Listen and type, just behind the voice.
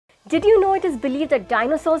Did you know it is believed that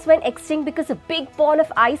dinosaurs went extinct because a big ball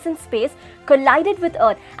of ice in space collided with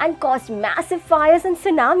Earth and caused massive fires and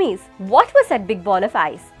tsunamis? What was that big ball of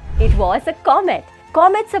ice? It was a comet.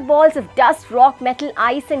 Comets are balls of dust, rock, metal,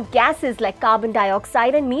 ice and gases like carbon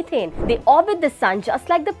dioxide and methane. They orbit the sun just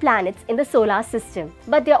like the planets in the solar system.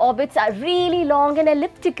 But their orbits are really long and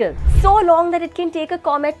elliptical. So long that it can take a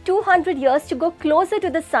comet 200 years to go closer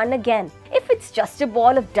to the sun again. If it's just a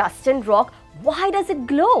ball of dust and rock, why does it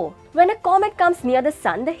glow? When a comet comes near the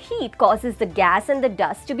sun, the heat causes the gas and the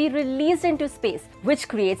dust to be released into space, which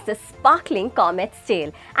creates the sparkling comet's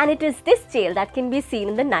tail. And it is this tail that can be seen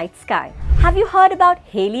in the night sky. Have you heard about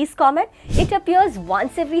Halley's Comet? It appears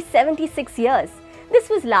once every 76 years. This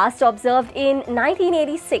was last observed in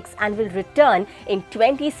 1986 and will return in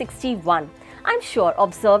 2061. I'm sure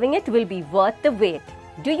observing it will be worth the wait.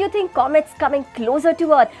 Do you think comets coming closer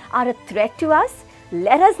to Earth are a threat to us?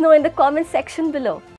 Let us know in the comment section below.